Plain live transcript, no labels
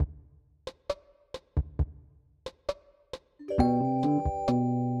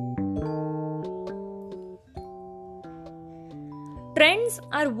trends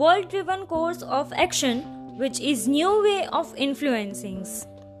are world-driven course of action which is new way of influencing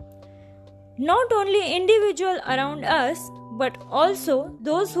not only individual around us but also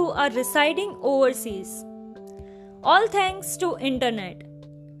those who are residing overseas. All thanks to internet.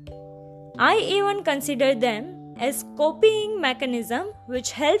 I even consider them as copying mechanism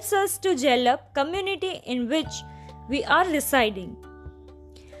which helps us to gel up community in which we are residing.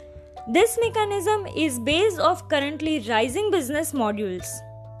 This mechanism is based off currently rising business modules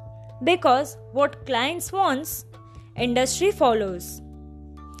because what clients wants, industry follows.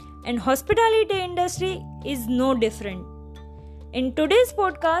 And hospitality industry is no different. In today's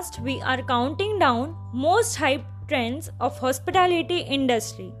podcast, we are counting down most hyped trends of hospitality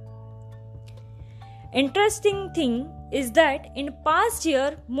industry. Interesting thing is that in past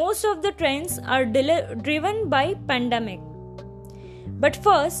year, most of the trends are driven by pandemic. But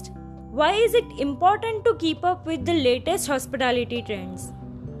first, why is it important to keep up with the latest hospitality trends?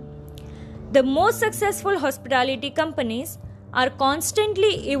 The most successful hospitality companies are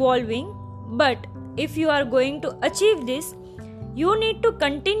constantly evolving, but if you are going to achieve this, you need to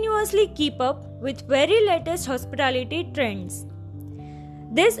continuously keep up with very latest hospitality trends.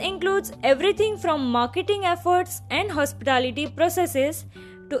 This includes everything from marketing efforts and hospitality processes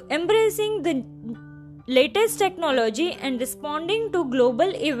to embracing the latest technology and responding to global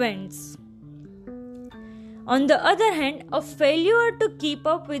events. On the other hand, a failure to keep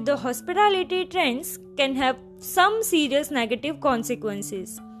up with the hospitality trends can have some serious negative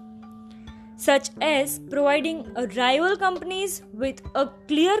consequences, such as providing rival companies with a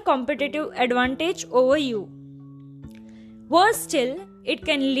clear competitive advantage over you. Worse still, it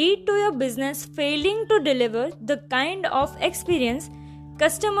can lead to your business failing to deliver the kind of experience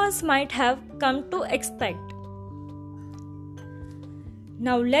customers might have come to expect.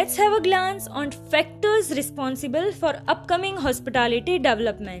 Now let's have a glance on factors responsible for upcoming hospitality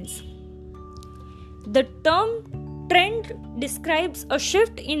developments. The term trend describes a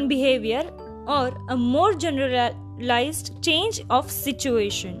shift in behavior or a more generalized change of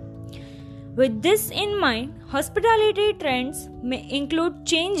situation. With this in mind, hospitality trends may include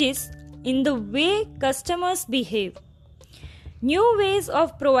changes in the way customers behave, new ways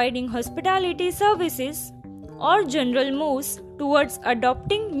of providing hospitality services, or general moves towards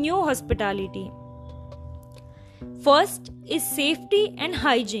adopting new hospitality. First is safety and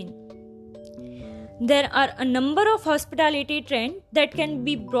hygiene. There are a number of hospitality trends that can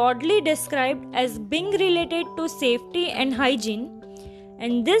be broadly described as being related to safety and hygiene,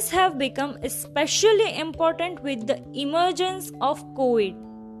 and this have become especially important with the emergence of COVID.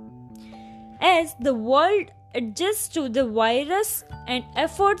 As the world adjusts to the virus and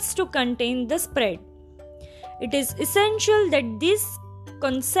efforts to contain the spread, it is essential that these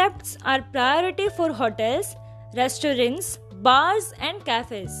concepts are priority for hotels, restaurants, bars, and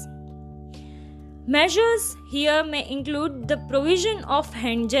cafes. Measures here may include the provision of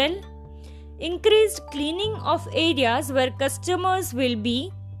hand gel, increased cleaning of areas where customers will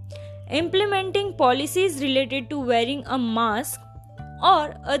be, implementing policies related to wearing a mask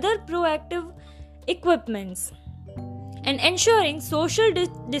or other proactive equipments, and ensuring social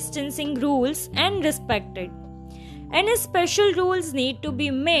distancing rules and respected. Any special rules need to be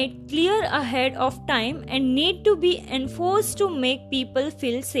made clear ahead of time and need to be enforced to make people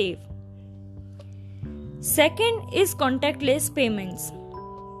feel safe. Second is contactless payments.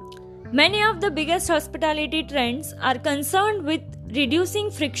 Many of the biggest hospitality trends are concerned with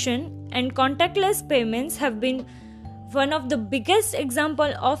reducing friction, and contactless payments have been one of the biggest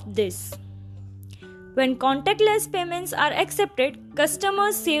examples of this. When contactless payments are accepted,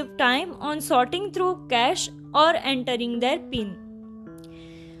 customers save time on sorting through cash or entering their PIN.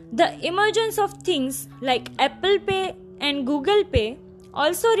 The emergence of things like Apple Pay and Google Pay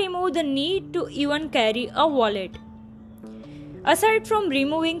also remove the need to even carry a wallet. Aside from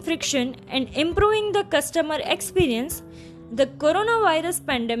removing friction and improving the customer experience, the coronavirus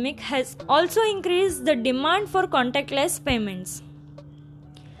pandemic has also increased the demand for contactless payments.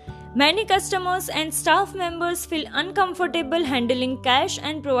 Many customers and staff members feel uncomfortable handling cash,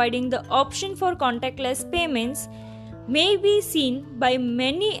 and providing the option for contactless payments may be seen by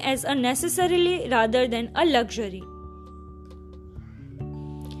many as a necessity rather than a luxury.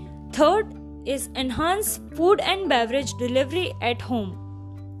 Third is enhanced food and beverage delivery at home.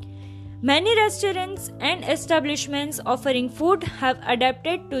 Many restaurants and establishments offering food have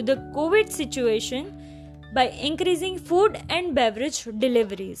adapted to the COVID situation by increasing food and beverage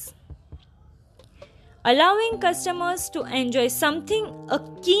deliveries, allowing customers to enjoy something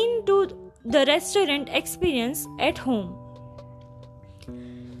akin to the restaurant experience at home.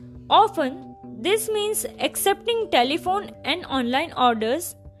 Often, This means accepting telephone and online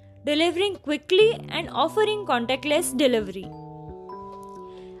orders, delivering quickly, and offering contactless delivery.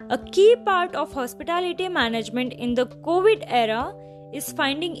 A key part of hospitality management in the COVID era is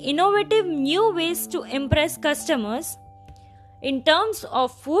finding innovative new ways to impress customers. In terms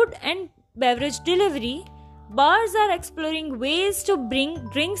of food and beverage delivery, bars are exploring ways to bring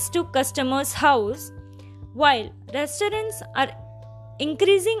drinks to customers' house, while restaurants are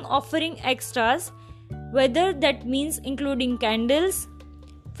increasing offering extras, whether that means including candles,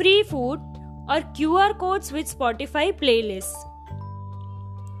 free food, or QR codes with Spotify playlists.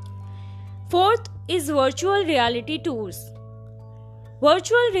 Fourth is virtual reality tours.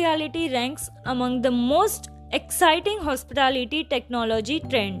 Virtual reality ranks among the most exciting hospitality technology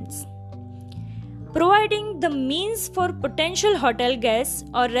trends, providing the means for potential hotel guests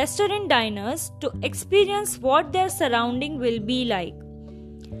or restaurant diners to experience what their surrounding will be like,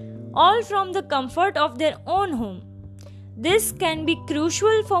 all from the comfort of their own home. This can be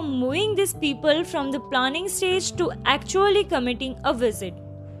crucial for moving these people from the planning stage to actually committing a visit.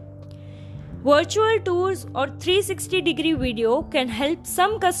 Virtual tours or 360-degree video can help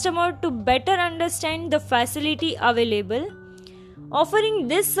some customers to better understand the facility available. Offering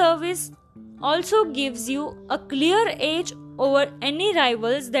this service also gives you a clear edge over any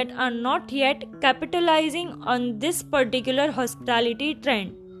rivals that are not yet capitalizing on this particular hospitality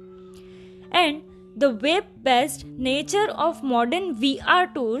trend. And the web-based nature of modern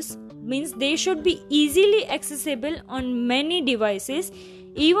VR tours means they should be easily accessible on many devices,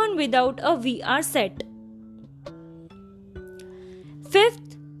 even without a VR set.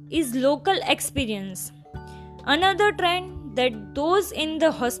 Fifth is local experience. Another trend that those in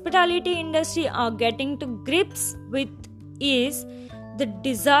the hospitality industry are getting to grips with is the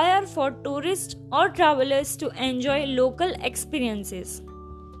desire for tourists or travelers to enjoy local experiences.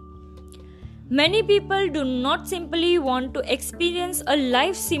 Many people do not simply want to experience a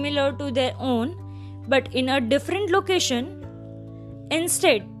life similar to their own, but in a different location.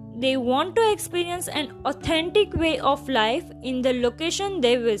 Instead, they want to experience an authentic way of life in the location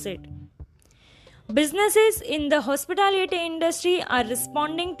they visit. Businesses in the hospitality industry are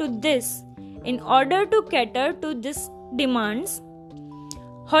responding to this in order to cater to these demands.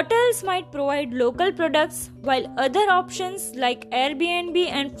 Hotels might provide local products, while other options like Airbnb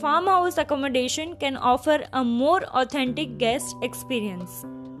and farmhouse accommodation can offer a more authentic guest experience.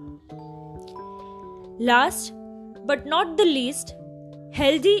 Last but not the least,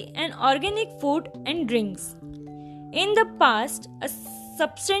 healthy and organic food and drinks. In the past, a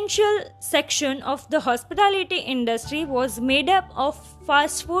substantial section of the hospitality industry was made up of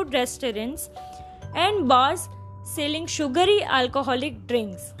fast food restaurants and bars selling sugary alcoholic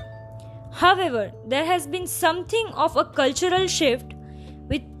drinks. However, there has been something of a cultural shift,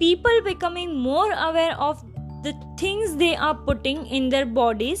 with people becoming more aware of the things they are putting in their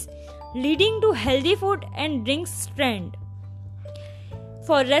bodies, leading to healthy food and drinks trend.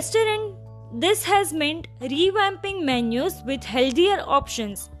 For restaurants, this has meant revamping menus with healthier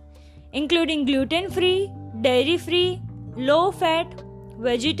options, including gluten-free, dairy-free, low-fat,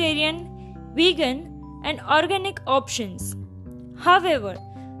 vegetarian, vegan, and organic options. However,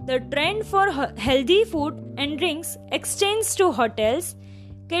 the trend for healthy food and drinks extends to hotels,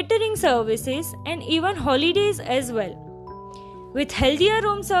 catering services, and even holidays as well, with healthier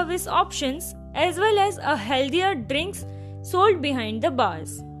room service options as well as a healthier drinks sold behind the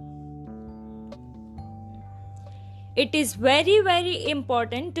bars. It is very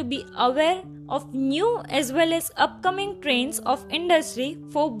important to be aware of new as well as upcoming trends of industry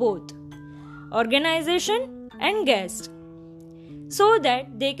for both organization and guest, so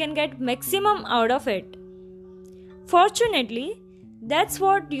that they can get maximum out of it. Fortunately, that's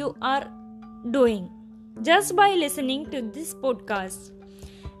what you are doing just by listening to this podcast.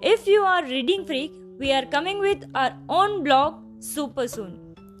 If you are reading freak, we are coming with our own blog super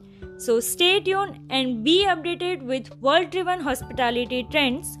soon. So stay tuned and be updated with world-driven hospitality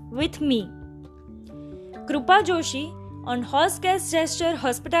trends with me, Krupa Joshi, on Host Guest Gesture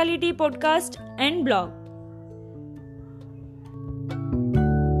Hospitality Podcast and blog.